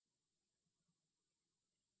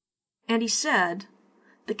And he said,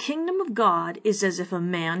 "The kingdom of God is as if a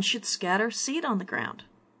man should scatter seed on the ground.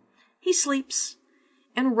 He sleeps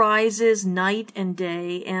and rises night and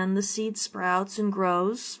day, and the seed sprouts and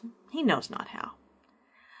grows, he knows not how.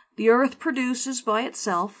 The earth produces by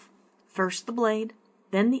itself first the blade,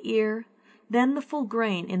 then the ear, then the full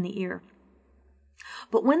grain in the ear.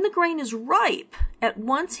 But when the grain is ripe, at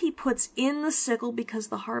once he puts in the sickle because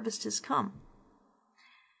the harvest has come."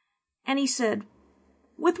 And he said,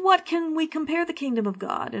 "With what can we compare the kingdom of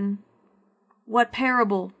God, and what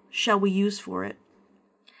parable shall we use for it?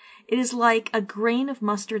 It is like a grain of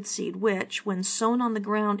mustard seed, which, when sown on the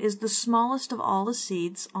ground, is the smallest of all the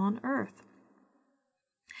seeds on earth.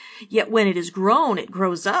 Yet when it is grown, it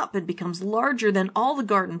grows up and becomes larger than all the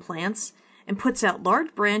garden plants, and puts out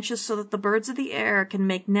large branches so that the birds of the air can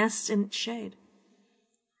make nests in its shade."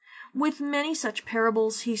 With many such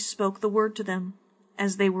parables he spoke the word to them,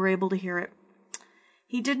 as they were able to hear it.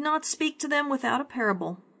 He did not speak to them without a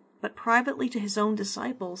parable, but privately to his own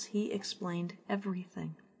disciples he explained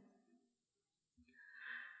everything.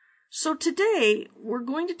 So today we're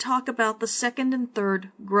going to talk about the second and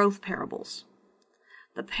third growth parables.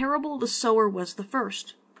 The parable of the sower was the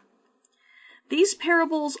first. These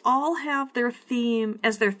parables all have their theme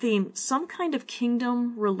some kind of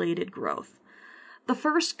kingdom-related growth. The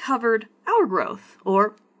first covered our growth,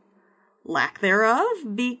 or lack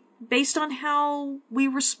thereof, based on how we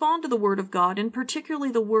respond to the Word of God, and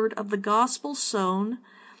particularly the word of the gospel sown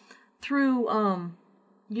through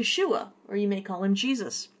Yeshua, or you may call him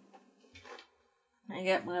Jesus. I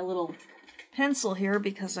got my little pencil here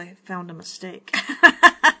because I found a mistake.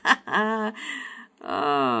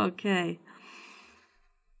 Okay.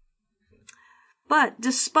 But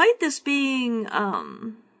despite this being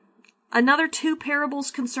another two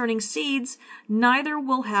parables concerning seeds, neither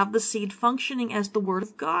will have the seed functioning as the Word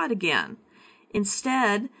of God again.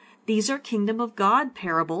 Instead, these are kingdom of God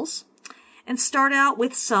parables, and start out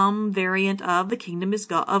with some variant of the kingdom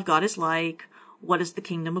of God is like. What is the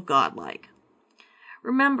kingdom of God like?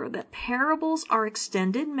 Remember that parables are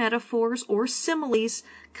extended metaphors or similes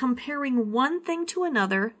comparing one thing to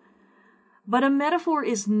another, but a metaphor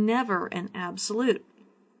is never an absolute.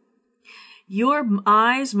 Your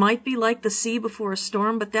eyes might be like the sea before a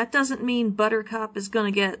storm, but that doesn't mean Buttercup is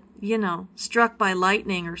going to get, struck by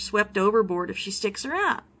lightning or swept overboard if she sticks her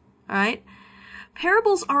out. All right?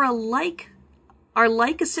 Parables are like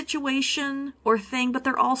a situation or thing, but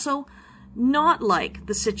they're also not like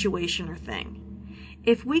the situation or thing.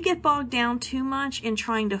 If we get bogged down too much in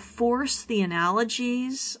trying to force the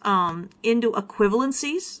analogies into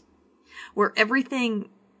equivalencies, where everything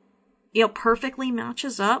perfectly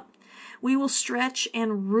matches up, we will stretch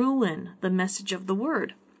and ruin the message of the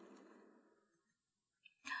word.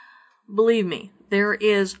 Believe me, there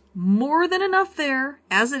is more than enough there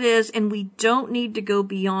as it is, and we don't need to go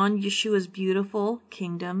beyond Yeshua's beautiful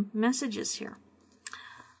kingdom messages here.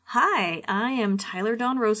 Hi, I am Tyler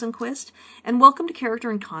Dawn Rosenquist, and welcome to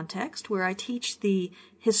Character and Context, where I teach the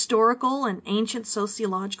historical and ancient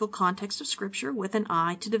sociological context of Scripture with an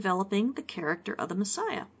eye to developing the character of the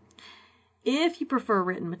Messiah. If you prefer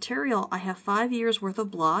written material, I have 5 years' worth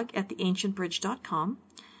of blog at theancientbridge.com,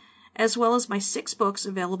 as well as my 6 books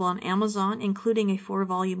available on Amazon, including a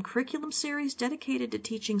 4-volume curriculum series dedicated to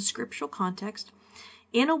teaching scriptural context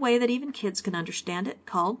in a way that even kids can understand it,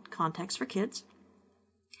 called Context for Kids.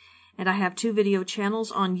 And I have 2 video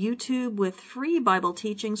channels on YouTube with free Bible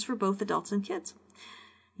teachings for both adults and kids.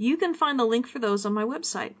 You can find the link for those on my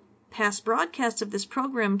website. Past broadcasts of this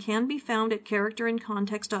program can be found at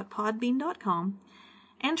characterandcontext.podbean.com,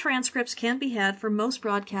 and transcripts can be had for most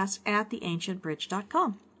broadcasts at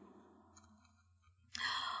theancientbridge.com.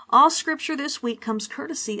 All scripture this week comes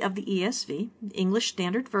courtesy of the ESV, the English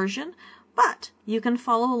Standard Version, but you can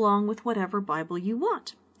follow along with whatever Bible you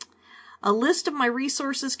want. A list of my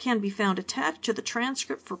resources can be found attached to the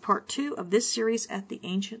transcript for Part 2 of this series at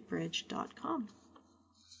theancientbridge.com.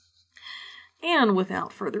 And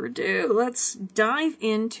without further ado, let's dive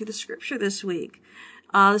into the scripture this week.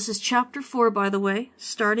 This is chapter 4, by the way,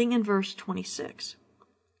 starting in verse 26.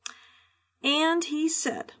 And he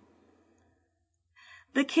said,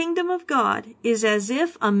 "The kingdom of God is as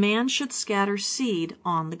if a man should scatter seed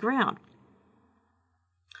on the ground."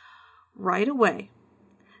 Right away,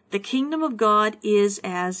 the kingdom of God is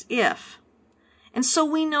as if. And so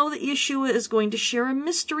we know that Yeshua is going to share a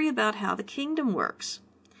mystery about how the kingdom works.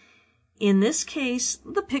 In this case,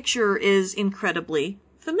 the picture is incredibly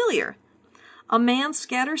familiar. A man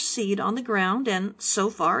scatters seed on the ground, and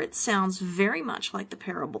so far it sounds very much like the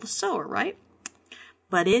parable of the sower, right?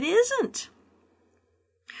 But it isn't.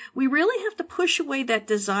 We really have to push away that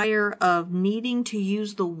desire of needing to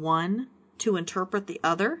use the one to interpret the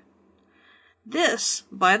other. This,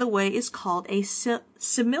 by the way, is called a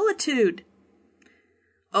similitude.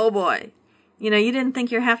 Oh boy. You didn't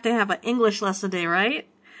think you have to have an English lesson today, right?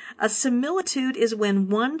 A similitude is when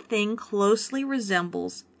one thing closely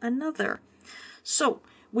resembles another. So,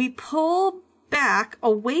 we pull back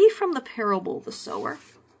away from the parable of the sower,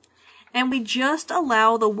 and we just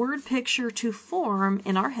allow the word picture to form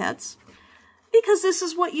in our heads, because this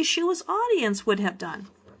is what Yeshua's audience would have done.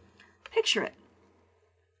 Picture it.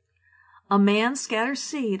 A man scatters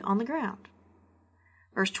seed on the ground.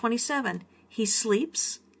 Verse 27, he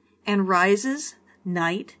sleeps and rises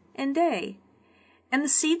night and day, and the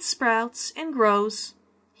seed sprouts and grows,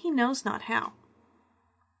 he knows not how.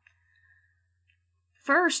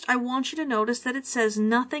 First, I want you to notice that it says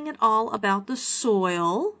nothing at all about the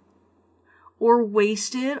soil or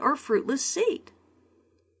wasted or fruitless seed.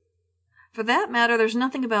 For that matter, there's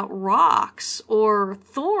nothing about rocks or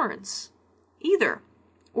thorns either,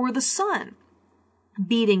 or the sun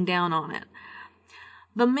beating down on it.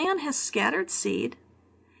 The man has scattered seed,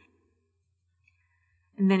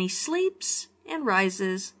 and then he sleeps and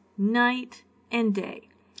rises night and day,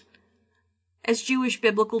 as Jewish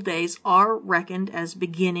biblical days are reckoned as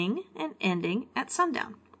beginning and ending at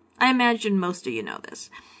sundown. I imagine most of you know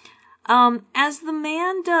this. As the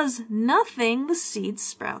man does nothing, the seed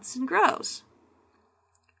sprouts and grows.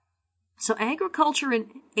 So agriculture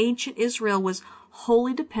in ancient Israel was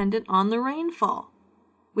wholly dependent on the rainfall,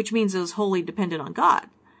 which means it was wholly dependent on God.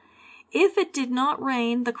 If it did not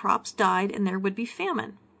rain, the crops died and there would be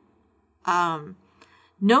famine.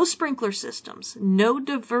 No sprinkler systems, no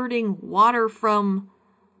diverting water from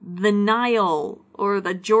the Nile or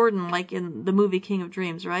the Jordan like in the movie King of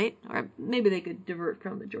Dreams, right? Or maybe they could divert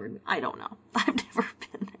from the Jordan. I don't know. I've never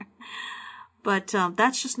been there. But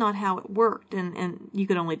that's just not how it worked, and you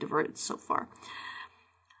could only divert it so far.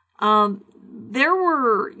 They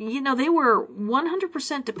were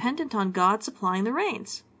 100% dependent on God supplying the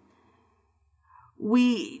rains.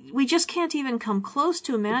 We just can't even come close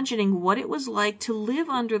to imagining what it was like to live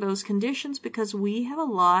under those conditions because we have a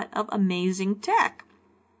lot of amazing tech.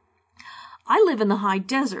 I live in the high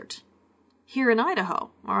desert here in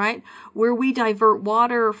Idaho, all right, where we divert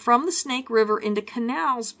water from the Snake River into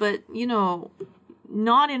canals, but,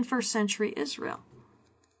 not in first century Israel.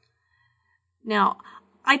 Now,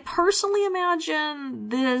 I personally imagine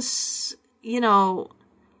this,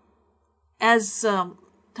 as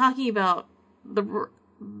talking about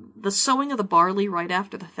the sowing of the barley right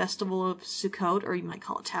after the festival of Sukkot, or you might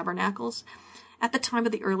call it Tabernacles, at the time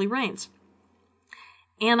of the early rains.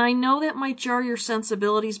 And I know that might jar your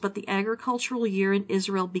sensibilities, but the agricultural year in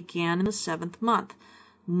Israel began in the 7th month,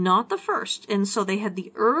 not the 1st. And so they had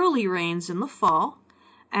the early rains in the fall,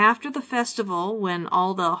 after the festival when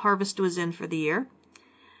all the harvest was in for the year,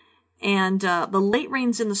 and the late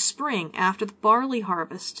rains in the spring after the barley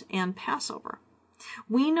harvest and Passover.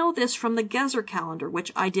 We know this from the Gezer calendar,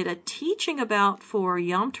 which I did a teaching about for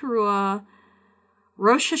Yom Teruah,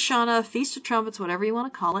 Rosh Hashanah, Feast of Trumpets, whatever you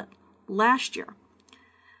want to call it, last year.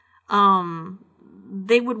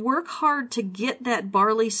 They would work hard to get that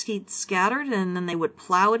barley seed scattered, and then they would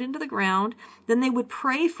plow it into the ground. Then they would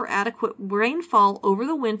pray for adequate rainfall over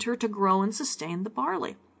the winter to grow and sustain the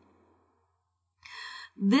barley.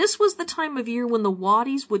 This was the time of year when the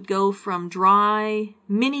wadis would go from dry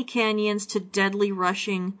mini canyons to deadly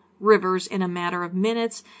rushing rivers in a matter of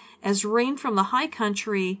minutes, as rain from the high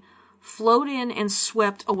country flowed in and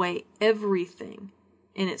swept away everything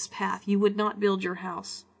in its path. You would not build your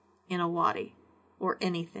house in a wadi, or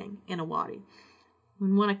anything in a wadi. You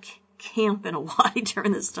wouldn't want to camp in a wadi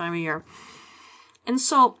during this time of year. And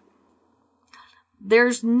so,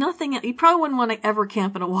 there's nothing, you probably wouldn't want to ever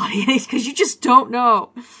camp in a wadi, because you just don't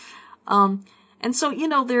know. And so,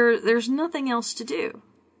 there's nothing else to do.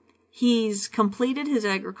 He's completed his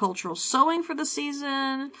agricultural sowing for the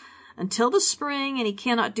season until the spring, and he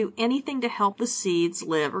cannot do anything to help the seeds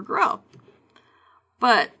live or grow.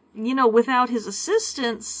 But, without his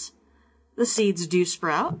assistance, the seeds do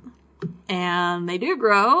sprout, and they do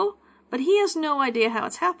grow, but he has no idea how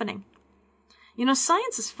it's happening.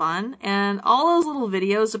 Science is fun, and all those little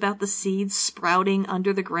videos about the seeds sprouting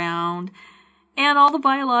under the ground, and all the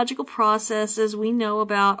biological processes, we know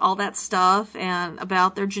about all that stuff, and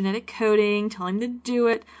about their genetic coding, telling them to do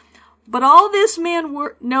it. But all this man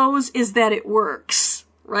knows is that it works,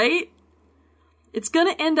 right? It's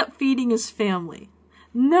gonna end up feeding his family.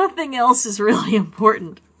 Nothing else is really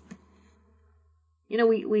important.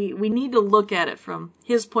 We need to look at it from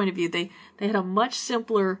his point of view. They had a much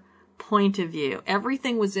simpler point of view.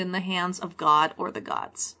 Everything was in the hands of God or the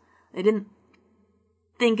gods. They didn't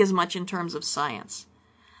think as much in terms of science.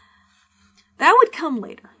 That would come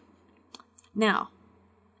later. Now,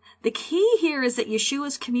 the key here is that Yeshua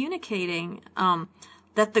is communicating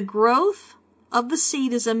that the growth of the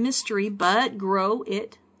seed is a mystery, but grow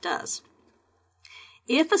it does.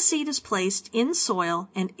 If a seed is placed in soil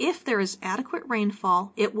and if there is adequate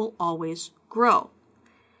rainfall, it will always grow.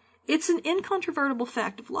 It's an incontrovertible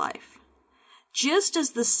fact of life. Just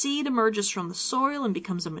as the seed emerges from the soil and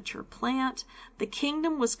becomes a mature plant, the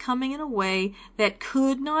kingdom was coming in a way that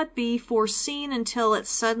could not be foreseen until it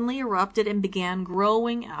suddenly erupted and began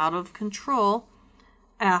growing out of control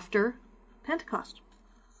after Pentecost.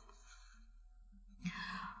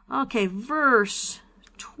 Okay, verse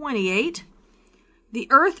 28. The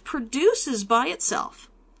earth produces by itself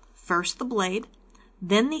first the blade,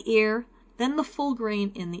 then the ear, then the full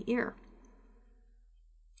grain in the ear.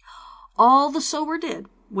 All the sower did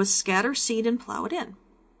was scatter seed and plow it in.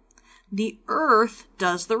 The earth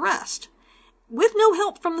does the rest, with no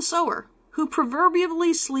help from the sower, who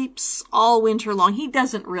proverbially sleeps all winter long. He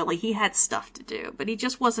doesn't really. He had stuff to do, but he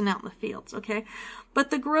just wasn't out in the fields, okay?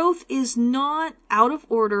 But the growth is not out of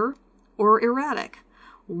order or erratic.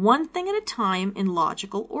 One thing at a time in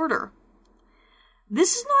logical order.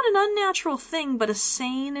 This is not an unnatural thing, but a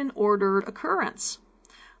sane and ordered occurrence.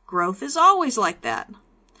 Growth is always like that.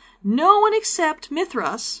 No one except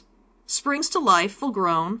Mithras springs to life full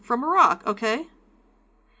grown from a rock, okay?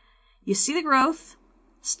 You see the growth,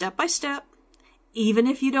 step by step, even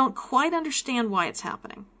if you don't quite understand why it's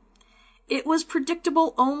happening. It was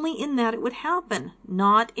predictable only in that it would happen,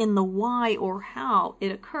 not in the why or how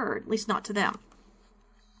it occurred, at least not to them.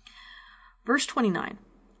 Verse 29.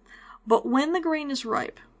 But when the grain is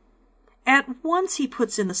ripe, at once he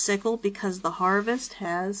puts in the sickle because the harvest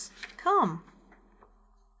has come.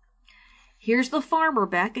 Here's the farmer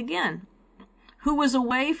back again, who was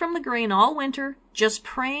away from the grain all winter, just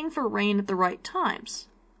praying for rain at the right times.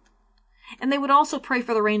 And they would also pray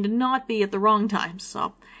for the rain to not be at the wrong times.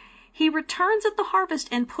 So he returns at the harvest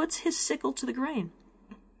and puts his sickle to the grain.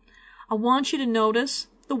 I want you to notice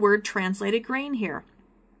the word translated grain here.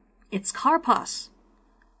 It's karpos,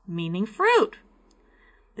 meaning fruit.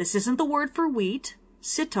 This isn't the word for wheat,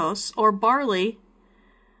 sitos, or barley,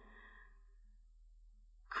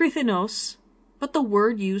 krithinos, but the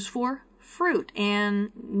word used for fruit.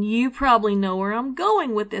 And you probably know where I'm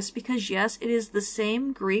going with this because, yes, it is the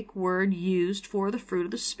same Greek word used for the fruit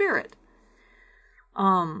of the Spirit.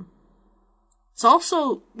 It's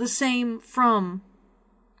also the same from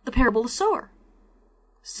the parable of the sower.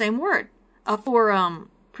 Same word for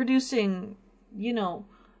producing,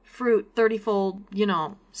 fruit 30-fold,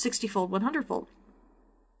 60-fold, 100-fold.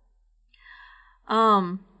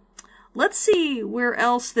 Let's see where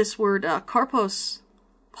else this word karpos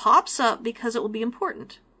pops up because it will be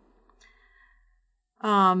important.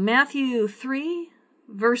 Matthew 3,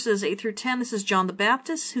 verses 8 through 10, this is John the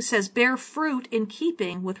Baptist, who says, "Bear fruit in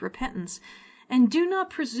keeping with repentance, and do not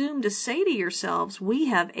presume to say to yourselves, we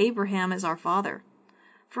have Abraham as our father.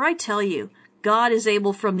 For I tell you, God is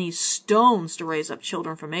able from these stones to raise up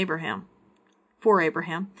children for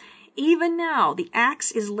Abraham. Even now the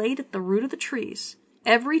axe is laid at the root of the trees.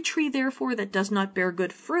 Every tree, therefore, that does not bear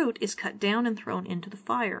good fruit is cut down and thrown into the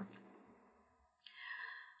fire."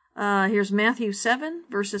 Here's Matthew 7,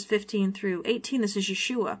 verses 15 through 18. This is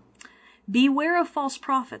Yeshua. "Beware of false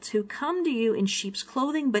prophets who come to you in sheep's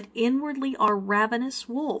clothing, but inwardly are ravenous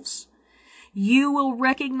wolves. You will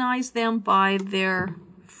recognize them by their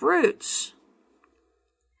fruits.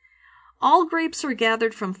 All grapes are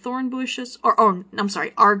gathered from thorn bushes,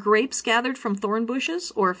 are grapes gathered from thorn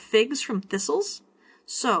bushes, or figs from thistles?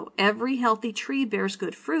 So every healthy tree bears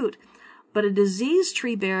good fruit, but a diseased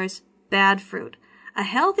tree bears bad fruit. A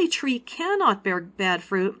healthy tree cannot bear bad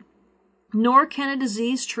fruit, nor can a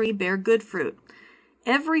diseased tree bear good fruit.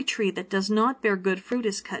 Every tree that does not bear good fruit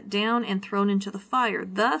is cut down and thrown into the fire.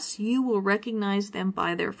 Thus you will recognize them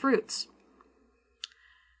by their fruits."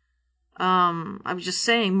 I was just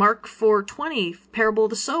saying, Mark 4:20, parable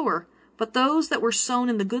of the sower. "But those that were sown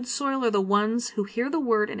in the good soil are the ones who hear the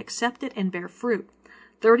word and accept it and bear fruit,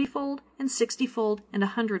 30-fold and 60-fold and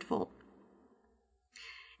 100-fold.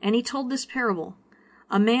 And he told this parable.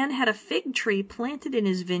 A man had a fig tree planted in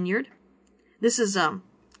his vineyard." This is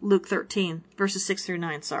Luke 13, verses 6 through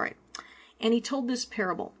 9, sorry. "And he told this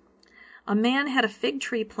parable. A man had a fig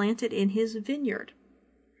tree planted in his vineyard.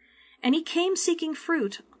 And he came seeking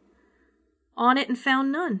fruit on it and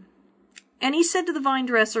found none. And he said to the vine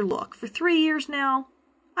dresser, 'Look, for 3 years now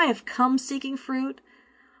I have come seeking fruit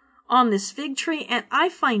on this fig tree, and I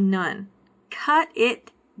find none. Cut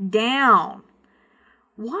it down.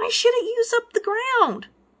 Why should it use up the ground?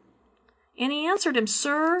 And he answered him,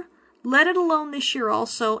 Sir, let it alone this year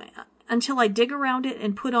also, until I dig around it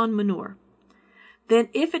and put on manure. Then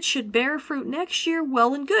if it should bear fruit next year,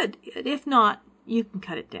 well and good. If not, you can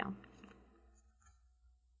cut it down.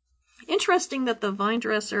 Interesting that the vine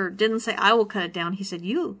dresser didn't say, I will cut it down. He said,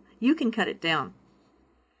 you can cut it down.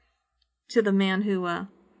 To the man who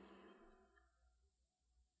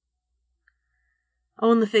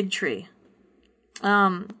owned the fig tree.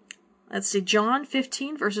 Let's see, John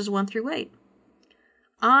 15, verses 1 through 8.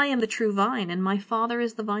 I am the true vine, and my Father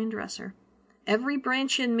is the vine dresser. Every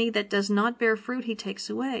branch in me that does not bear fruit he takes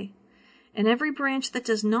away, and every branch that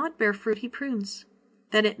does not bear fruit he prunes,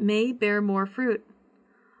 that it may bear more fruit.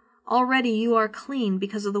 Already you are clean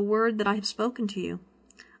because of the word that I have spoken to you.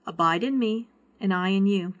 Abide in me, and I in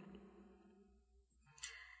you.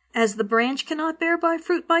 As the branch cannot bear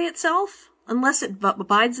fruit by itself, unless it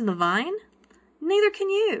abides in the vine, neither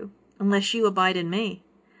can you, unless you abide in me.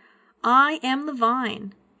 I am the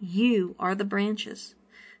vine, you are the branches.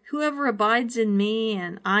 Whoever abides in me,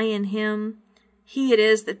 and I in him, he it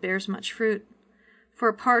is that bears much fruit. For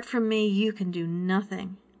apart from me you can do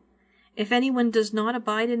nothing. If anyone does not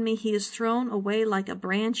abide in me, he is thrown away like a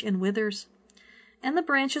branch and withers. And the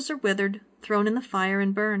branches are withered, thrown in the fire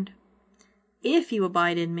and burned. If you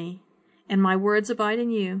abide in me, and my words abide in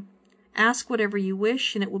you, ask whatever you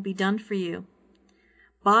wish, and it will be done for you.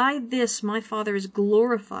 By this my Father is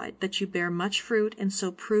glorified, that you bear much fruit, and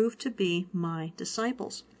so prove to be my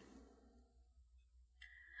disciples.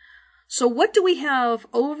 So what do we have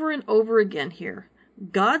over and over again here?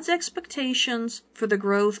 God's expectations for the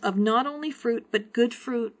growth of not only fruit, but good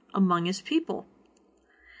fruit among his people.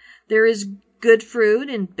 There is good fruit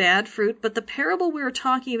and bad fruit, but the parable we are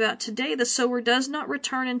talking about today, the sower does not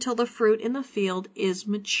return until the fruit in the field is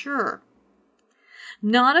mature.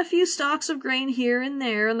 Not a few stalks of grain here and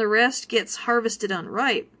there, and the rest gets harvested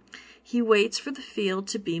unripe. He waits for the field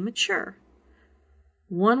to be mature.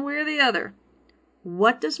 One way or the other.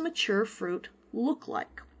 What does mature fruit look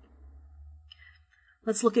like?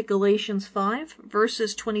 Let's look at Galatians 5,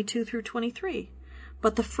 verses 22 through 23.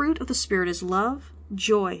 But the fruit of the Spirit is love,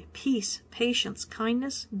 joy, peace, patience,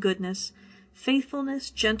 kindness, goodness, faithfulness,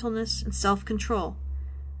 gentleness, and self-control.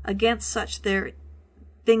 Against such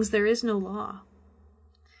things there is no law.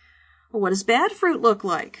 Well, what does bad fruit look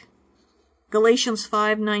like? Galatians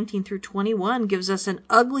 5:19 through 21 gives us an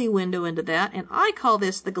ugly window into that, and I call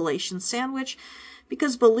this the Galatian sandwich,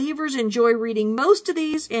 because believers enjoy reading most of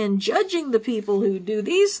these and judging the people who do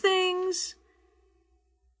these things.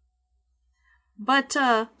 But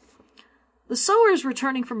the sower is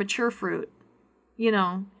returning for mature fruit,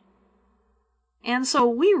 and so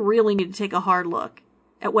we really need to take a hard look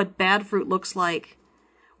at what bad fruit looks like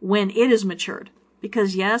when it is matured.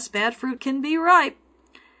 Because yes, bad fruit can be ripe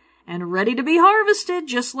and ready to be harvested,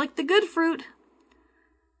 just like the good fruit.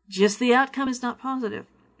 Just the outcome is not positive.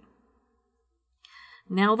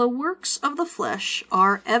 Now the works of the flesh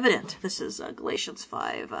are evident. This is Galatians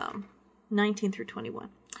 5:19 through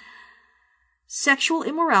 21. Sexual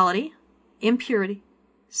immorality, impurity,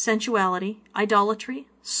 sensuality, idolatry,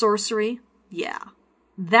 sorcery. Yeah,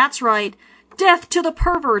 that's right. Death to the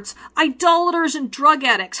perverts, idolaters, and drug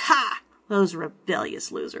addicts. Ha! Those rebellious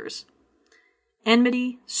losers.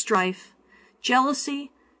 Enmity, strife,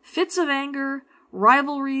 jealousy, fits of anger,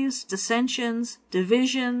 rivalries, dissensions,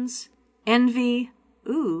 divisions, envy.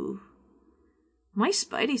 Ooh, my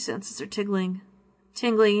spidey senses are tingling.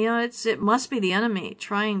 It must be the enemy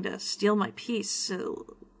trying to steal my peace.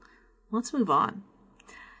 So let's move on.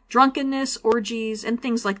 Drunkenness, orgies, and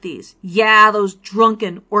things like these. Yeah, those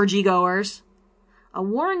drunken orgy goers. I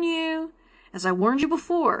warn you, as I warned you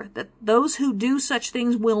before, that those who do such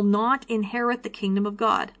things will not inherit the kingdom of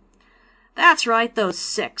God. That's right, those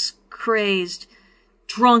sex crazed,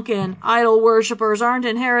 drunken, idol worshippers aren't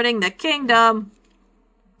inheriting the kingdom.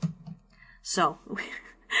 So,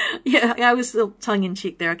 yeah, I was a little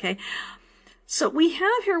tongue-in-cheek there, okay? So we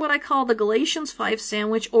have here what I call the Galatians 5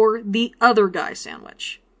 sandwich, or the other guy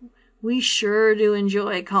sandwich. We sure do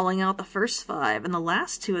enjoy calling out the first 5 and the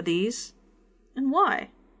last 2 of these. And why?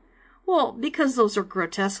 Well, because those are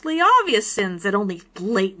grotesquely obvious sins that only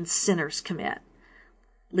blatant sinners commit.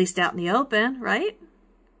 At least out in the open, right?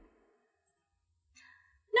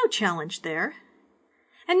 No challenge there.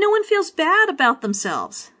 And no one feels bad about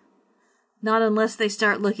themselves. Not unless they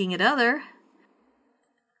start looking at other,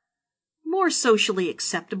 more socially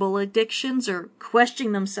acceptable addictions, or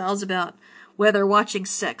questioning themselves about whether watching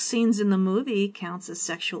sex scenes in the movie counts as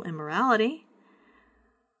sexual immorality.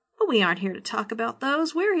 But we aren't here to talk about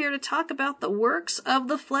those. We're here to talk about the works of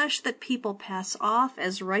the flesh that people pass off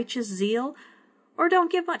as righteous zeal or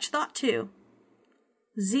don't give much thought to.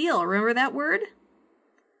 Zeal, remember that word?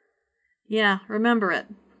 Yeah, remember it.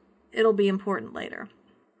 It'll be important later.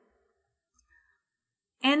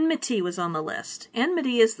 Enmity was on the list.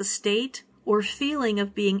 Enmity is the state or feeling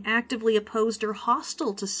of being actively opposed or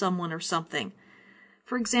hostile to someone or something.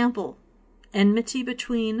 For example, enmity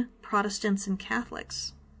between Protestants and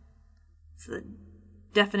Catholics. It's the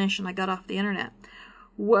definition I got off the internet.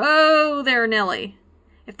 Whoa there, Nellie.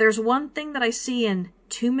 If there's one thing that I see in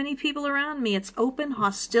too many people around me, it's open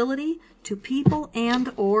hostility to people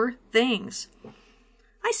and or things.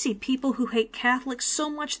 I see people who hate Catholics so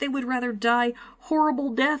much they would rather die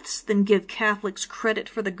horrible deaths than give Catholics credit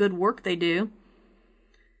for the good work they do.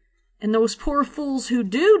 And those poor fools who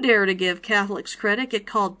do dare to give Catholics credit get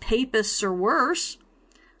called papists or worse.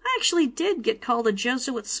 I actually did get called a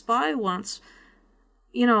Jesuit spy once.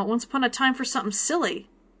 Once upon a time for something silly.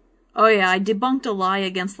 Oh yeah, I debunked a lie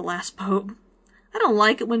against the last pope. I don't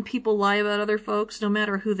like it when people lie about other folks, no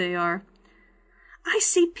matter who they are. I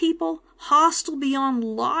see people hostile beyond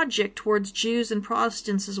logic towards Jews and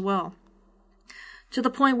Protestants as well, to the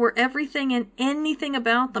point where everything and anything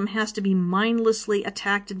about them has to be mindlessly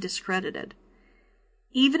attacked and discredited,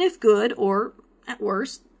 even if good or, at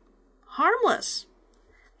worst, harmless.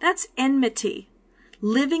 That's enmity,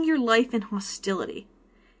 living your life in hostility.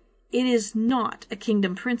 It is not a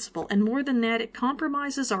kingdom principle, and more than that, it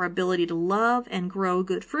compromises our ability to love and grow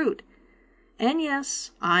good fruit. And yes,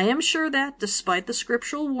 I am sure that, despite the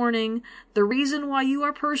scriptural warning, the reason why you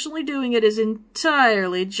are personally doing it is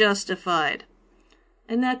entirely justified.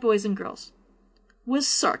 And that, boys and girls, was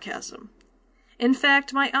sarcasm. In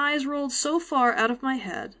fact, my eyes rolled so far out of my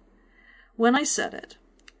head when I said it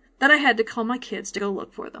that I had to call my kids to go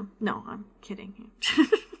look for them. No, I'm kidding.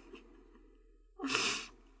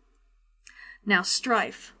 Now,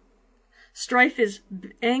 strife. Strife is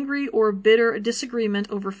angry or bitter disagreement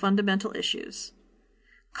over fundamental issues.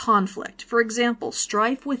 Conflict. For example,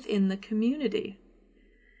 strife within the community.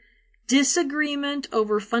 Disagreement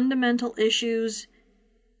over fundamental issues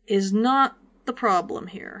is not the problem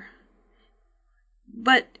here.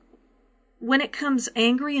 But when it comes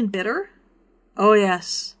angry and bitter, oh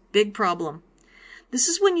yes, big problem. This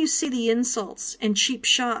is when you see the insults and cheap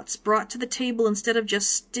shots brought to the table instead of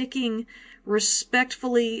just sticking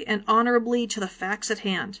respectfully and honorably to the facts at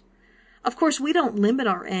hand. Of course, we don't limit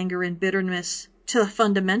our anger and bitterness to the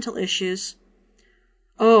fundamental issues.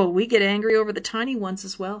 Oh, we get angry over the tiny ones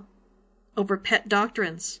as well. Over pet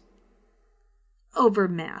doctrines. Over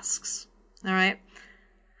masks. All right?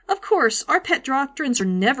 Of course, our pet doctrines are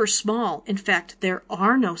never small. In fact, there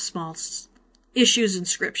are no small issues in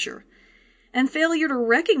Scripture. And failure to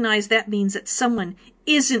recognize that means that someone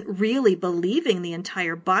isn't really believing the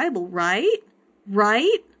entire Bible, right?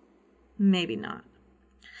 Right? Maybe not.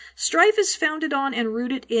 Strife is founded on and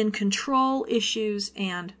rooted in control issues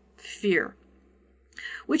and fear,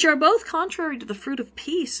 which are both contrary to the fruit of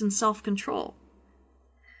peace and self-control.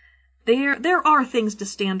 There are things to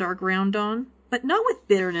stand our ground on, but not with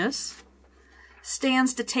bitterness.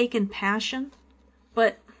 Stands to take in passion,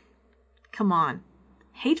 but come on,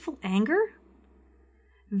 hateful anger?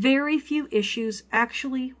 Very few issues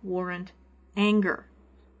actually warrant anger.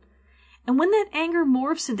 And when that anger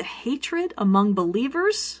morphs into hatred among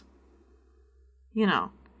believers,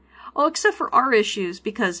 except for our issues,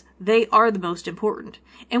 because they are the most important.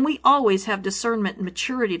 And we always have discernment and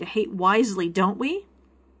maturity to hate wisely, don't we?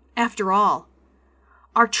 After all,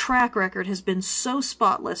 our track record has been so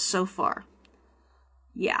spotless so far.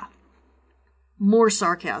 Yeah. More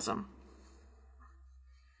sarcasm.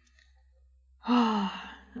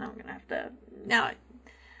 I'm going to have to... Now,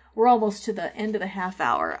 we're almost to the end of the half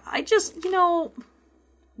hour. I just,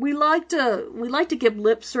 we like to give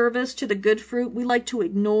lip service to the good fruit. We like to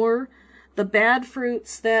ignore the bad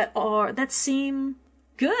fruits that seem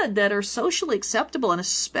good, that are socially acceptable, and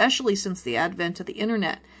especially since the advent of the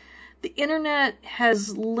internet. The internet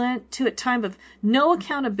has lent to a time of no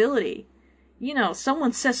accountability.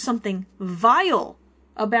 Someone says something vile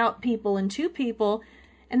about people and to people,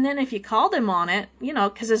 and then if you call them on it,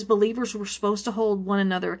 because as believers we're supposed to hold one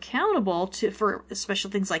another accountable for especially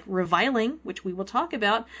things like reviling, which we will talk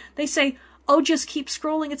about, they say, oh, just keep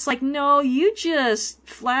scrolling. It's like, no, you just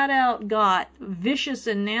flat out got vicious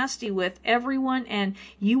and nasty with everyone, and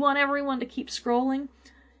you want everyone to keep scrolling.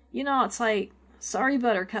 It's like, sorry,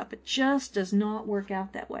 Buttercup, it just does not work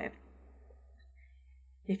out that way.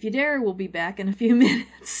 If you dare, we'll be back in a few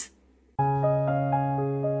minutes.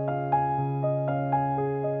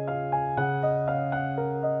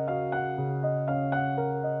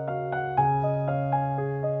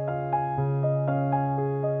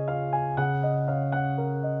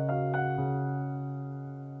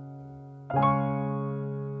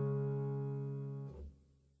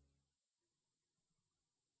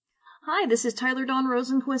 Hi, this is Tyler Dawn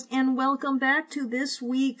Rosenquist, and welcome back to this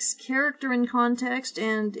week's Character in Context.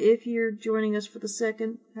 And if you're joining us for the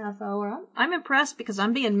second half hour, I'm impressed because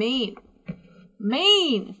I'm being mean.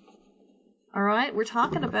 Mean! Alright, we're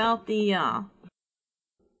talking about the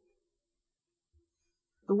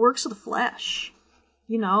works of the flesh.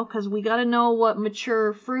 You know, because we gotta know what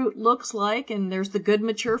mature fruit looks like, and there's the good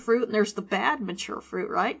mature fruit, and there's the bad mature fruit,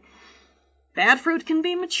 right? Bad fruit can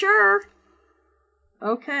be mature.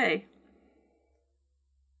 Okay.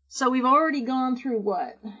 So we've already gone through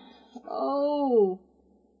what? Oh,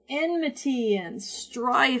 enmity and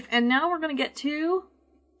strife, and now we're gonna get to,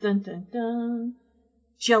 dun dun dun,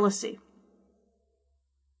 jealousy.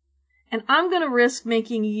 And I'm gonna risk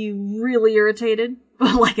making you really irritated,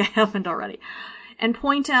 like I haven't already, and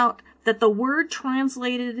point out that the word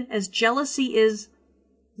translated as jealousy is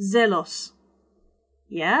zelos.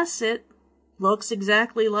 Yes, it looks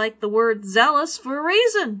exactly like the word zealous for a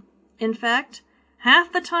reason. In fact,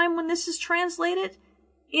 half the time when this is translated,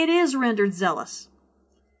 it is rendered zealous.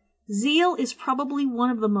 Zeal is probably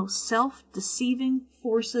one of the most self-deceiving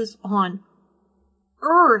forces on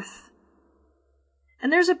earth.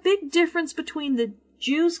 And there's a big difference between the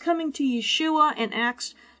Jews coming to Yeshua in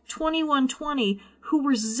Acts 21:20, who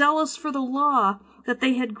were zealous for the law that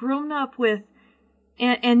they had grown up with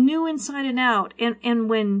and knew inside and out. And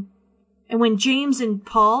when James and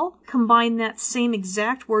Paul combined that same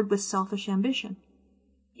exact word with selfish ambition.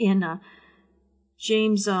 In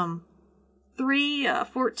James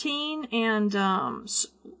 3:14 and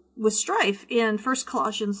with strife in 1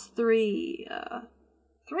 Colossians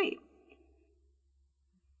 3:3.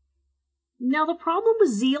 Now the problem with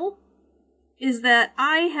zeal is that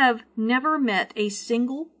I have never met a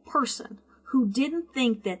single person who didn't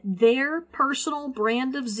think that their personal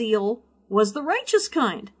brand of zeal was the righteous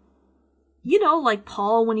kind. You know, like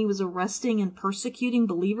Paul when he was arresting and persecuting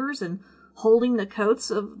believers and holding the coats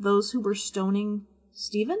of those who were stoning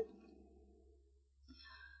Stephen.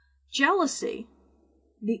 Jealousy,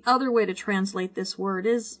 the other way to translate this word,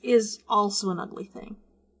 is also an ugly thing.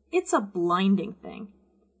 It's a blinding thing.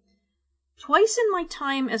 Twice in my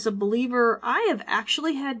time as a believer, I have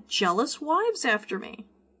actually had jealous wives after me.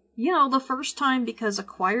 You know, the first time because a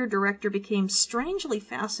choir director became strangely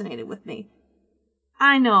fascinated with me.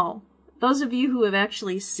 I know. Those of you who have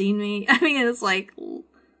actually seen me, it's like,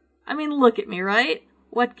 look at me, right?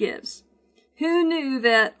 What gives? Who knew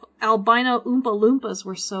that albino Oompa Loompas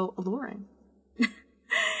were so alluring?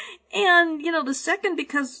 And, the second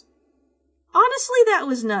because, honestly, that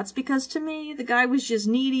was nuts, because to me, the guy was just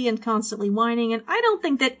needy and constantly whining, and I don't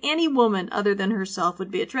think that any woman other than herself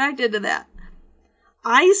would be attracted to that.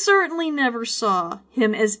 I certainly never saw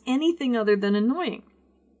him as anything other than annoying.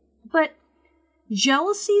 But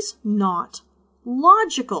jealousy's not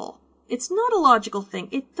logical. It's not a logical thing.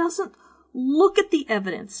 It doesn't look at the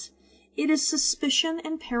evidence. It is suspicion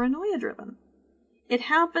and paranoia driven. It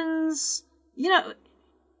happens,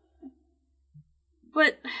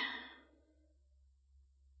 but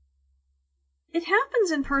it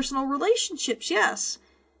happens in personal relationships, yes.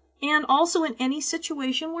 And also in any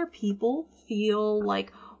situation where people feel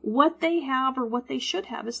like what they have or what they should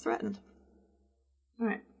have is threatened. All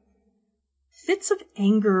right. Fits of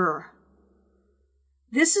anger.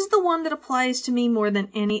 This is the one that applies to me more than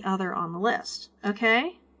any other on the list,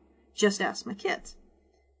 okay? Just ask my kids.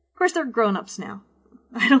 Of course, they're grown-ups now.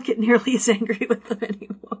 I don't get nearly as angry with them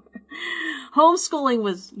anymore. Homeschooling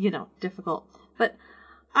was, difficult. But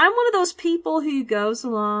I'm one of those people who goes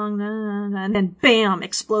along, and then bam,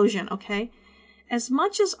 explosion, okay? As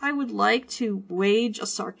much as I would like to wage a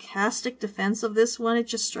sarcastic defense of this one, it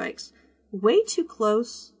just strikes way too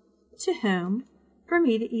close to home for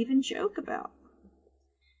me to even joke about.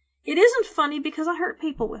 It isn't funny because I hurt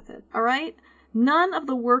people with it, alright? None of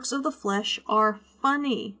the works of the flesh are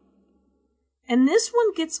funny. And this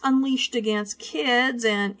one gets unleashed against kids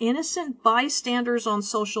and innocent bystanders on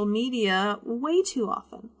social media way too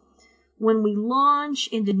often. When we launch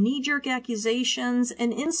into knee-jerk accusations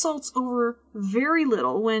and insults over very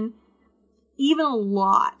little, when even a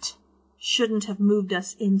lot shouldn't have moved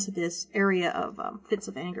us into this area of fits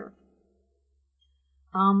of anger.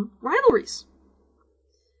 Rivalries.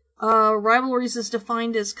 Rivalries is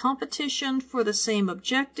defined as competition for the same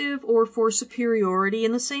objective or for superiority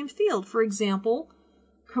in the same field. For example,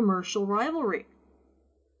 commercial rivalry.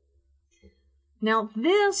 Now,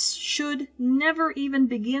 this should never even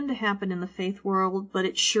begin to happen in the faith world, but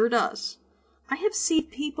it sure does. I have seen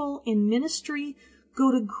people in ministry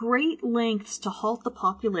go to great lengths to halt the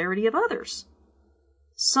popularity of others.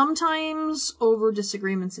 Sometimes over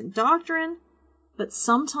disagreements in doctrine, but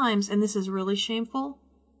sometimes, and this is really shameful,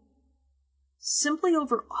 simply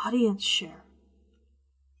over audience share.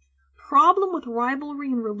 Problem with rivalry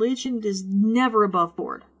in religion is never above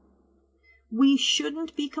board. We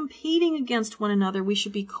shouldn't be competing against one another. We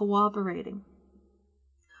should be cooperating.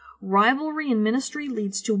 Rivalry in ministry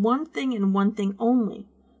leads to one thing and one thing only: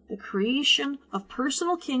 the creation of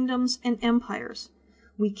personal kingdoms and empires.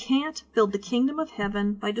 We can't build the kingdom of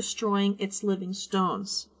heaven by destroying its living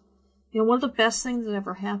stones. You know, one of the best things that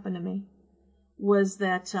ever happened to me was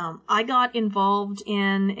that I got involved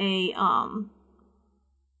in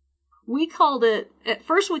at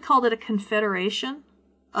first we called it a confederation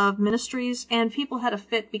of ministries, and people had a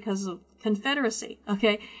fit because of confederacy,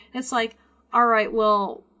 okay? It's like, all right,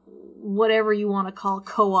 well, whatever you want to call it,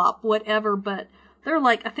 co-op, whatever, but they're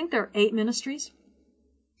like, I think there are 8 ministries,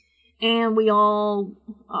 and we all,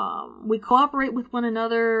 we cooperate with one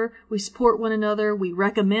another, we support one another, we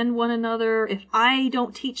recommend one another. If I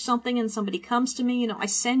don't teach something and somebody comes to me, I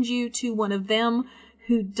send you to one of them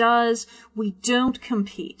who does. We don't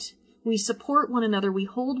compete. We support one another. We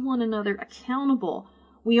hold one another accountable.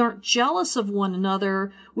 We aren't jealous of one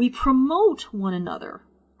another. We promote one another.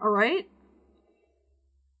 All right?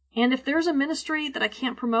 And if there's a ministry that I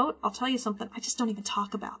can't promote, I'll tell you something. I just don't even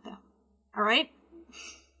talk about them. All right?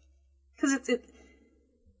 Because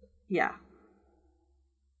yeah.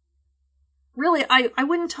 Really, I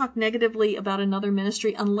wouldn't talk negatively about another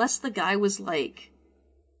ministry unless the guy was like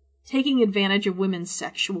taking advantage of women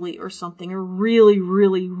sexually or something, or really,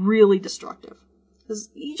 really, really destructive.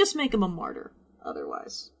 Because you just make him a martyr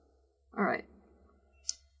otherwise. All right.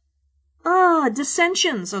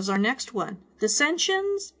 Dissensions is our next one.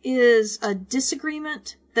 Dissensions is a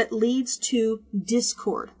disagreement that leads to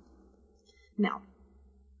discord. Now,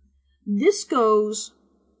 this goes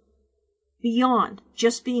beyond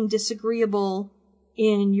just being disagreeable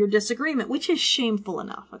in your disagreement, which is shameful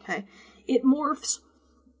enough, okay? It morphs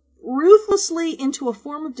ruthlessly into a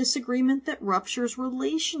form of disagreement that ruptures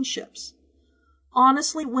relationships.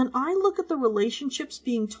 Honestly, when I look at the relationships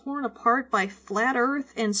being torn apart by flat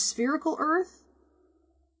Earth and spherical Earth,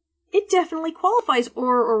 it definitely qualifies,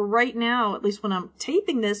 or right now, at least when I'm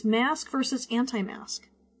taping this, mask versus anti-mask.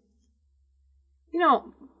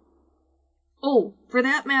 For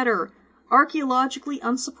that matter, archaeologically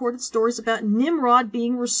unsupported stories about Nimrod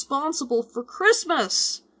being responsible for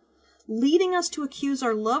Christmas, leading us to accuse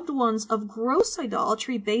our loved ones of gross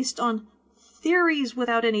idolatry based on theories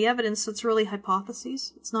without any evidence. It's really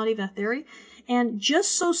hypotheses. It's not even a theory. And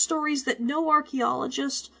just so stories that no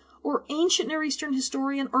archaeologist or ancient Near Eastern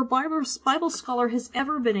historian or Bible scholar has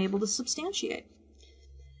ever been able to substantiate.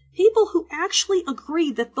 People who actually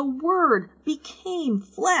agree that the Word became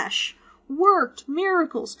flesh, worked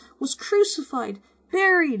miracles, was crucified,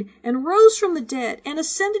 buried, and rose from the dead, and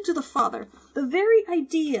ascended to the Father. The very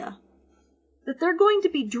idea that they're going to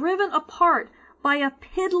be driven apart by a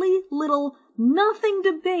piddly little nothing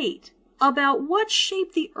debate about what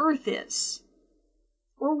shape the earth is,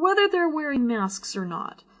 or whether they're wearing masks or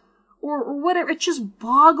not, or whatever, it just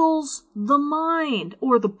boggles the mind,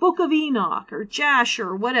 or the Book of Enoch, or Jasher,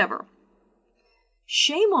 or whatever.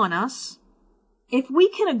 Shame on us if we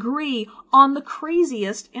can agree on the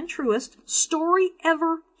craziest and truest story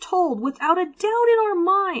ever told without a doubt in our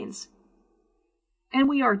minds, and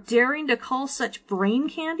we are daring to call such brain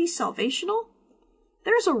candy salvational?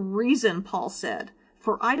 There's a reason Paul said,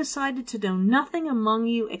 "For I decided to know nothing among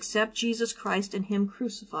you except Jesus Christ and Him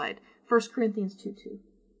crucified." 1 Corinthians 2:2.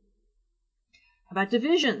 How about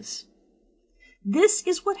divisions? This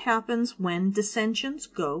is what happens when dissensions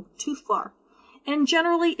go too far. And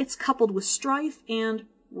generally it's coupled with strife and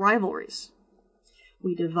rivalries.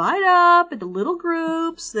 We divide up into little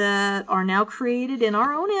groups that are now created in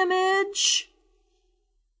our own image,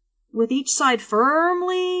 with each side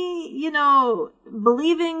firmly,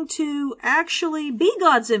 believing to actually be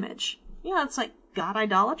God's image. It's like God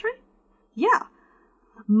idolatry. Yeah.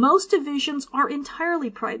 Most divisions are entirely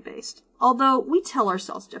pride-based, although we tell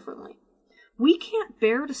ourselves differently. We can't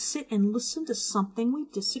bear to sit and listen to something we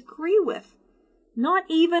disagree with. Not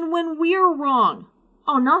even when we're wrong.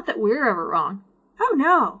 Oh, not that we're ever wrong. Oh,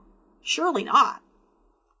 no. Surely not.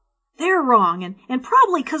 They're wrong, and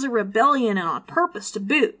probably because of rebellion and on purpose to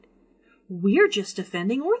boot. We're just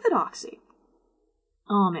defending orthodoxy.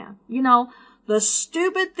 Oh, man. The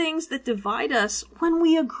stupid things that divide us when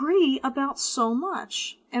we agree about so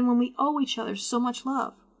much, and when we owe each other so much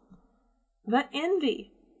love. About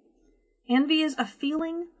envy. Envy is a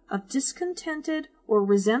feeling of discontented or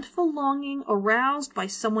resentful longing aroused by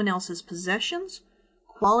someone else's possessions,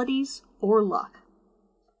 qualities, or luck.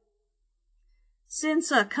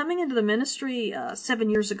 Since coming into the ministry 7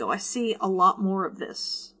 years ago, I see a lot more of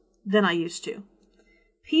this than I used to.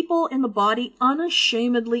 People in the body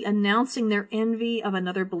unashamedly announcing their envy of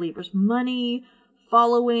another believer's money,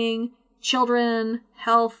 following, children,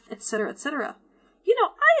 health, etc., etc.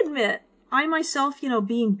 I admit, I myself,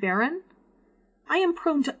 being barren, I am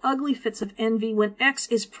prone to ugly fits of envy when X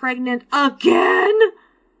is pregnant again.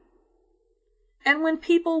 And when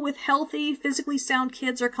people with healthy, physically sound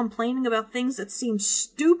kids are complaining about things that seem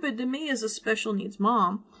stupid to me as a special needs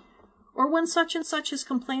mom, or when such and such is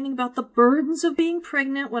complaining about the burdens of being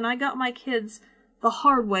pregnant when I got my kids the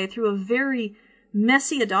hard way through a very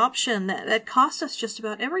messy adoption that cost us just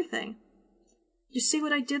about everything. You see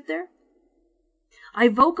what I did there? I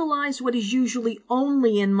vocalized what is usually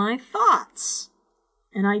only in my thoughts,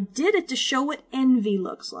 and I did it to show what envy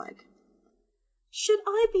looks like. Should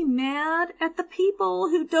I be mad at the people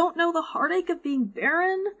who don't know the heartache of being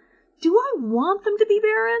barren? Do I want them to be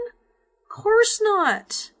barren? Of course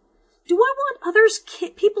not. Do I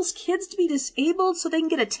want people's kids to be disabled so they can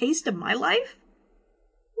get a taste of my life?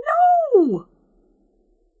 No!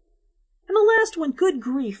 And the last one, good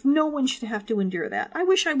grief, no one should have to endure that. I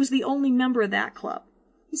wish I was the only member of that club.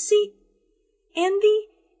 You see, envy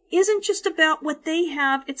isn't just about what they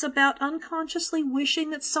have, it's about unconsciously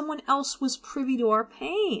wishing that someone else was privy to our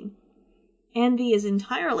pain. Envy is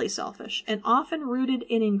entirely selfish and often rooted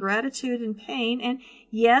in ingratitude and pain, and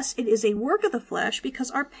yes, it is a work of the flesh because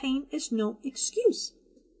our pain is no excuse.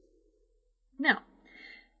 Now,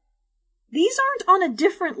 these aren't on a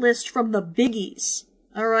different list from the biggies,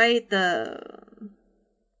 all right? The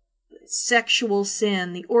sexual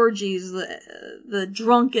sin, the orgies, the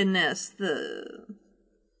drunkenness, the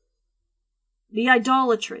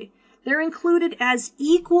idolatry. They're included as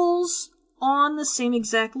equals on the same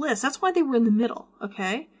exact list. That's why they were in the middle,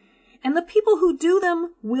 okay? And the people who do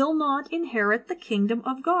them will not inherit the kingdom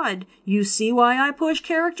of God. You see why I push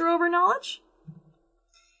character over knowledge?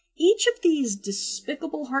 Each of these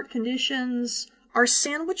despicable heart conditions are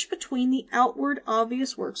sandwiched between the outward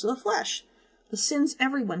obvious works of the flesh, the sins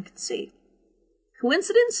everyone can see.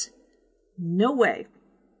 Coincidence? No way.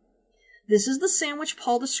 This is the sandwich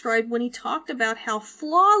Paul described when he talked about how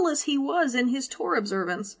flawless he was in his Torah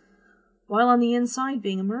observance, while on the inside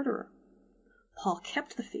being a murderer. Paul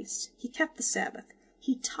kept the feasts, he kept the Sabbath,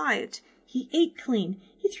 he tithed, he ate clean,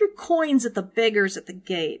 he threw coins at the beggars at the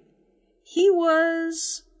gate. He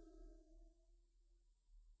was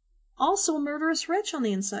also a murderous wretch on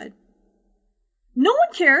the inside. No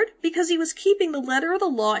one cared because he was keeping the letter of the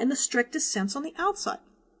law in the strictest sense on the outside.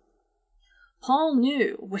 Paul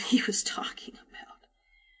knew what he was talking about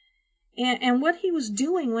and what he was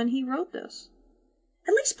doing when he wrote this.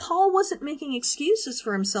 At least Paul wasn't making excuses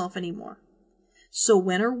for himself anymore. So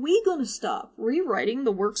when are we going to stop rewriting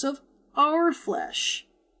the works of our flesh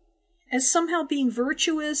as somehow being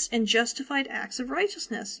virtuous and justified acts of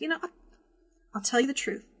righteousness? I'll tell you the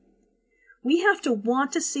truth. We have to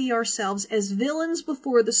want to see ourselves as villains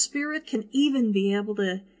before the Spirit can even be able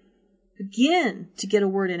to begin to get a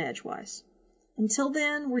word in edgewise. Until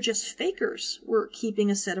then, we're just fakers. We're keeping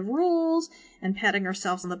a set of rules and patting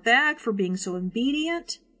ourselves on the back for being so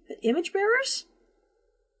obedient. But image bearers?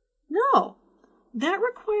 No. That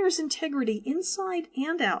requires integrity inside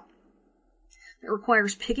and out. It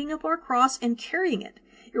requires picking up our cross and carrying it.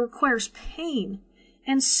 It requires pain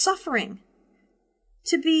and suffering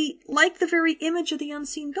to be like the very image of the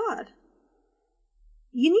unseen God.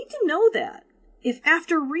 You need to know that. If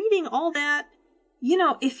after reading all that,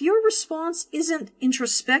 if your response isn't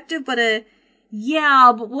introspective, but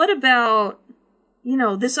but what about,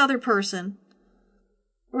 this other person,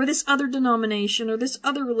 or this other denomination, or this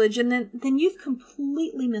other religion, then you've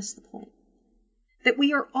completely missed the point. That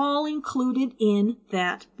we are all included in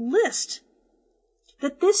that list.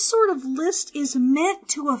 That this sort of list is meant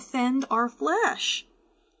to offend our flesh.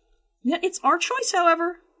 It's our choice,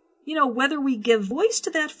 however, whether we give voice to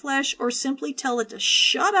that flesh or simply tell it to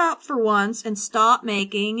shut up for once and stop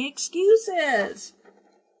making excuses.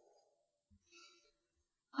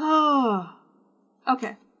 Oh,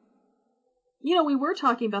 okay. We were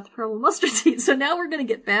talking about the parable of mustard seed, so now we're going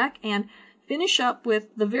to get back and finish up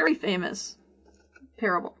with the very famous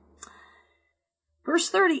parable. Verse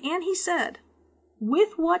 30, and he said,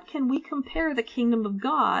 with what can we compare the kingdom of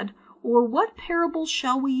God, or what parable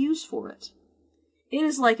shall we use for it? It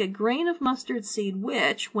is like a grain of mustard seed,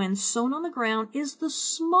 which, when sown on the ground, is the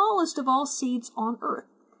smallest of all seeds on earth.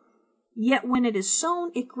 Yet when it is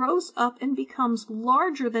sown, it grows up and becomes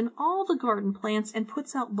larger than all the garden plants and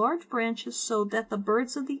puts out large branches so that the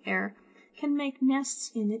birds of the air can make nests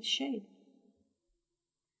in its shade.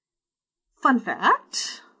 Fun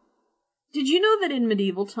fact. Did you know that in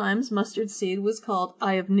medieval times, mustard seed was called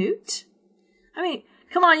eye of newt?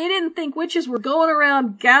 Come on, you didn't think witches were going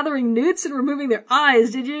around gathering newts and removing their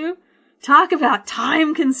eyes, did you? Talk about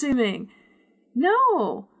time-consuming.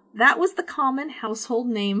 No, that was the common household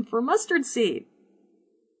name for mustard seed.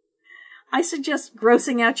 I suggest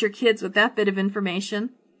grossing out your kids with that bit of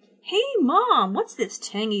information. Hey, Mom, what's this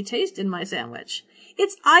tangy taste in my sandwich?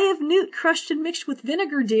 It's eye of newt crushed and mixed with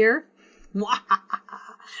vinegar, dear.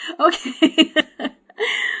 Okay.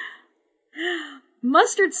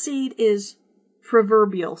 Mustard seed is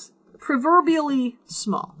proverbially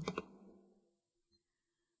small.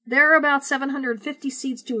 There are about 750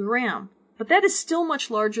 seeds to a gram, but that is still much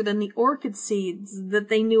larger than the orchid seeds that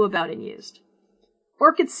they knew about and used.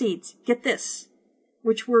 Orchid seeds, get this,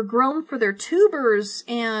 which were grown for their tubers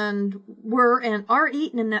and are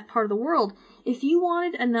eaten in that part of the world. If you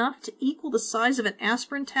wanted enough to equal the size of an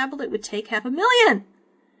aspirin tablet, it would take 500,000.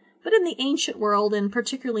 But in the ancient world, and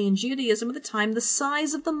particularly in Judaism at the time, the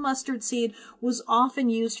size of the mustard seed was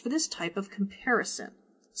often used for this type of comparison.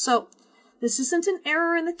 So, this isn't an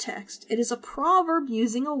error in the text. It is a proverb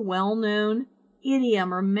using a well-known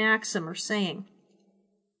idiom or maxim or saying.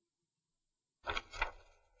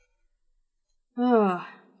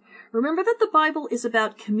 Remember that the Bible is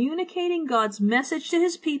about communicating God's message to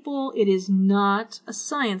his people. It is not a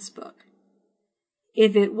science book.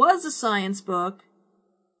 If it was a science book,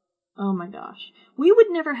 oh my gosh, we would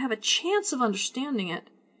never have a chance of understanding it,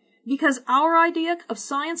 because our idea of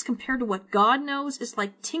science compared to what God knows is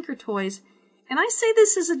like Tinker Toys, and I say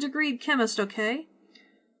this as a degreed chemist, okay?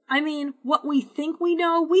 I mean, what we think we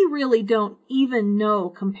know, we really don't even know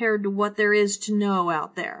compared to what there is to know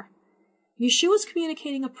out there. Yeshua's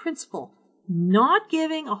communicating a principle, not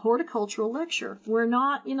giving a horticultural lecture. We're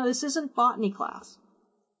not, this isn't botany class.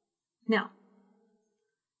 Now,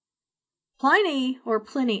 Pliny,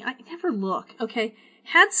 I never look, okay,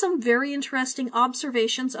 had some very interesting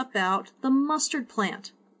observations about the mustard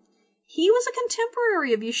plant. He was a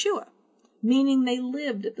contemporary of Yeshua, meaning they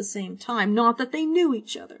lived at the same time, not that they knew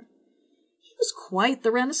each other. He was quite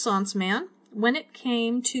the Renaissance man when it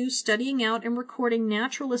came to studying out and recording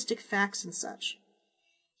naturalistic facts and such.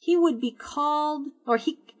 He would be called, or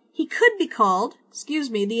he could be called,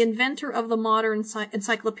 the inventor of the modern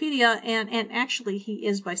encyclopedia, and actually he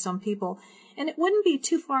is by some people. And it wouldn't be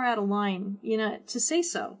too far out of line, to say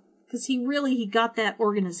so, because he got that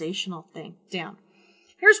organizational thing down.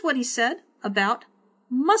 Here's what he said about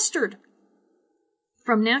mustard.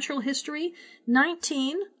 From Natural History,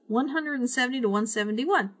 170 to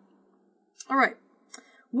 171. All right.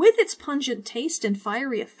 With its pungent taste and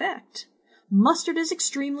fiery effect, mustard is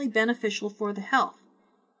extremely beneficial for the health.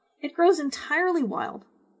 It grows entirely wild,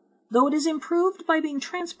 though it is improved by being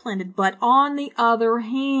transplanted. But on the other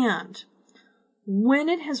hand, when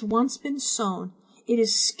it has once been sown, it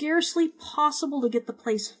is scarcely possible to get the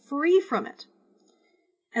place free from it,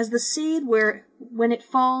 as the seed, when it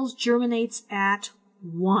falls, germinates at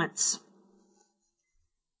once.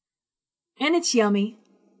 And it's yummy.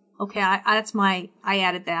 Okay, I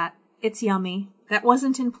added that. It's yummy. That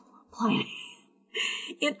wasn't in Pliny.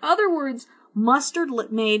 In other words, mustard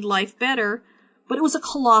made life better, but it was a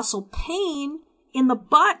colossal pain in the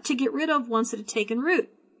butt to get rid of once it had taken root.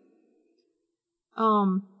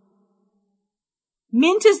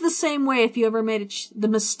 Mint is the same way if you ever made the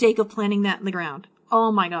mistake of planting that in the ground.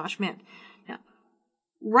 Oh my gosh, mint. Now,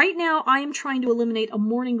 right now, I am trying to eliminate a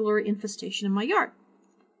morning glory infestation in my yard.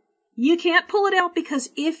 You can't pull it out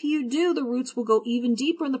because if you do, the roots will go even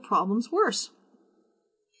deeper and the problem's worse.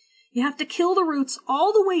 You have to kill the roots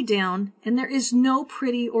all the way down, and there is no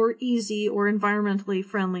pretty or easy or environmentally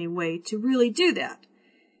friendly way to really do that.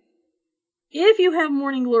 If you have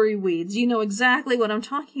morning glory weeds, you know exactly what I'm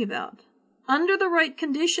talking about. Under the right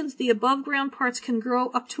conditions, the above ground parts can grow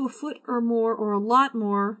up to a foot or more or a lot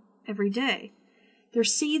more every day. Their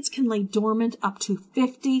seeds can lay dormant up to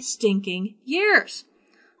 50 stinking years.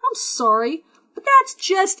 I'm sorry, but that's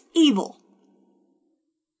just evil.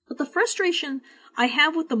 But the frustration I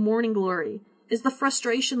have with the morning glory is the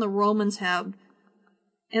frustration the Romans have,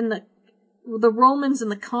 and the Romans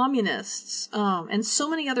and the communists, and so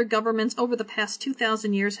many other governments over the past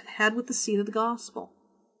 2,000 years have had with the seed of the gospel.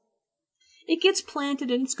 It gets planted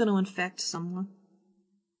and it's going to infect someone.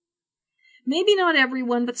 Maybe not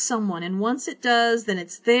everyone, but someone, and once it does, then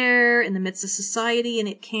it's there in the midst of society and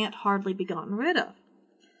it can't hardly be gotten rid of.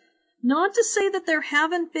 Not to say that there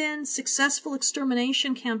haven't been successful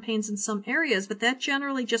extermination campaigns in some areas, but that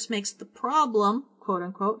generally just makes the problem, quote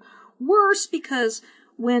unquote, worse, because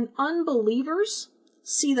when unbelievers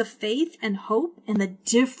see the faith and hope and the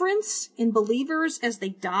difference in believers as they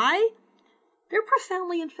die, they're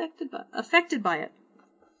profoundly affected by it.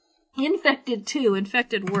 Infected too,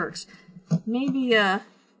 infected works. maybe, yeah.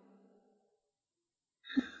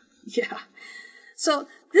 So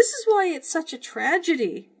this is why it's such a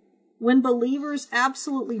tragedy when believers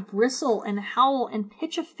absolutely bristle and howl and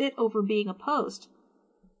pitch a fit over being opposed.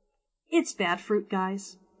 It's bad fruit,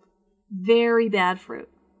 guys. Very bad fruit.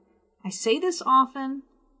 I say this often,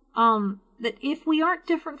 that if we aren't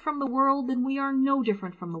different from the world, then we are no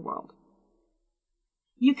different from the world.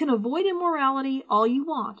 You can avoid immorality all you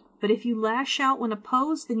want, but if you lash out when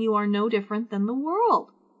opposed, then you are no different than the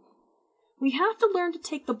world. We have to learn to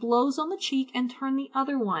take the blows on the cheek and turn the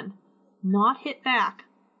other one, not hit back.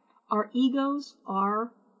 Our egos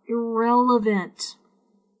are irrelevant.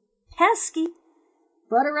 Pesky,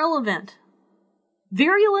 but irrelevant.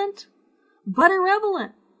 Virulent, but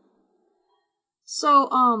irrelevant. So,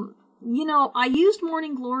 I used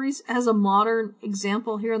morning glories as a modern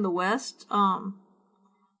example here in the West,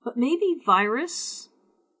 but maybe virus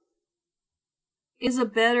is a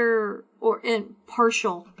better or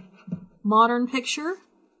partial modern picture.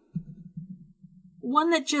 One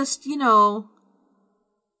that just,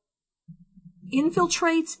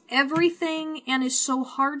 infiltrates everything and is so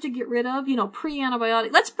hard to get rid of,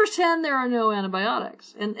 pre-antibiotic. Let's pretend there are no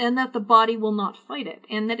antibiotics and that the body will not fight it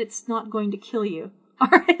and that it's not going to kill you. All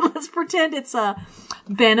right, let's pretend it's a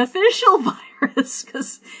beneficial virus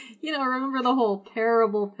because, remember the whole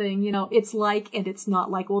parable thing, it's like and it's not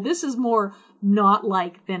like. Well, this is more not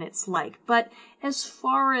like than it's like. But as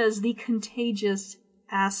far as the contagious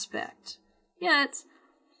aspect,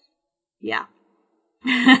 yeah.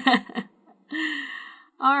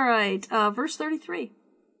 All right, verse 33.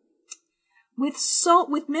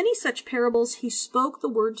 With many such parables, he spoke the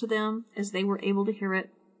word to them as they were able to hear it.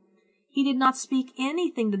 He did not speak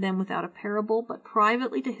anything to them without a parable, but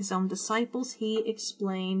privately to his own disciples he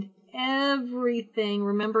explained everything.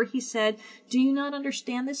 Remember, he said, "Do you not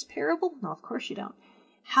understand this parable?" No, of course you don't.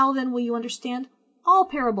 "How then will you understand all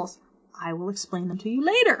parables?" "I will explain them to you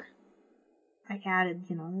later." I added,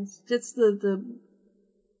 that's the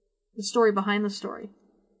story behind the story.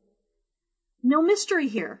 No mystery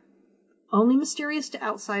here. Only mysterious to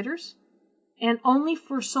outsiders, and only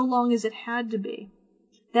for so long as it had to be.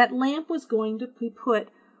 That lamp was going to be put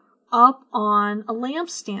up on a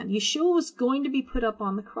lampstand. Yeshua was going to be put up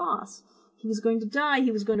on the cross. He was going to die.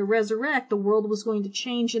 He was going to resurrect. The world was going to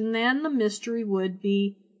change, and then the mystery would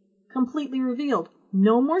be completely revealed.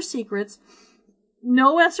 No more secrets.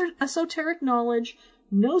 No esoteric knowledge.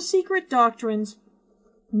 No secret doctrines.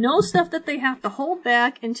 No stuff that they have to hold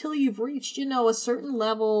back until you've reached, a certain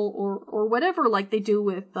level or whatever, like they do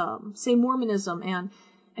with, say, Mormonism and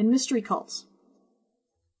mystery cults.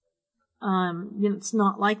 It's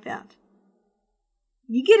not like that.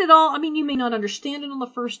 You get it all. You may not understand it on the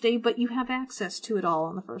first day, but you have access to it all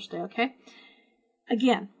on the first day, okay?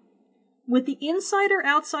 Again, with the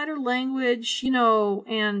insider-outsider language,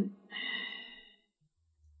 and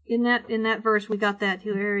in that verse, we got that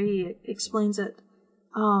where he explains it.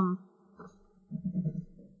 And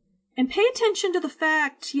pay attention to the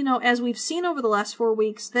fact, as we've seen over the last 4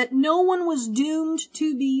 weeks, that no one was doomed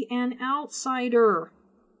to be an outsider.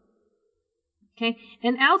 Okay?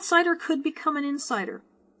 An outsider could become an insider.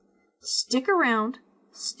 Stick around,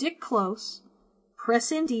 stick close,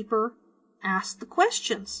 press in deeper, ask the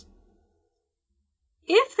questions.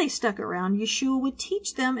 If they stuck around, Yeshua would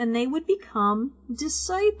teach them and they would become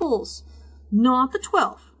disciples. Not the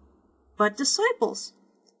 12, but disciples.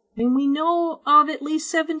 And we know of at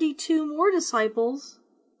least 72 more disciples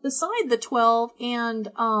beside the 12,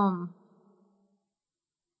 and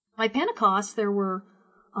by Pentecost there were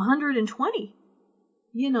 120,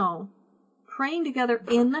 praying together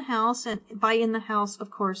in the house, and by in the house,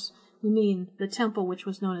 of course, we mean the temple, which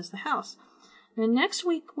was known as the house. And next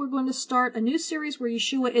week we're going to start a new series where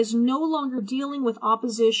Yeshua is no longer dealing with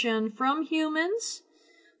opposition from humans,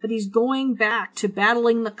 but he's going back to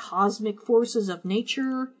battling the cosmic forces of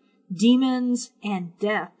nature, demons, and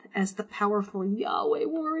death as the powerful Yahweh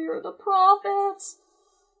warrior of the prophets.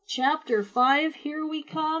 Chapter 5, here we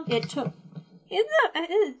come. Isn't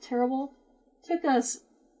it terrible? Took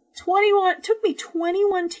me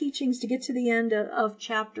 21 teachings to get to the end of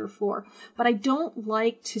chapter 4. But I don't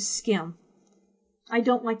like to skim. I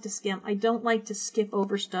don't like to skip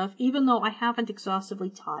over stuff, even though I haven't exhaustively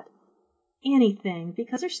taught anything,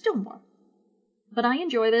 because there's still more. But I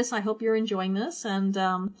enjoy this. I hope you're enjoying this, and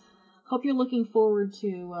hope you're looking forward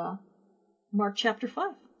to Mark chapter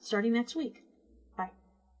 5, starting next week. Bye.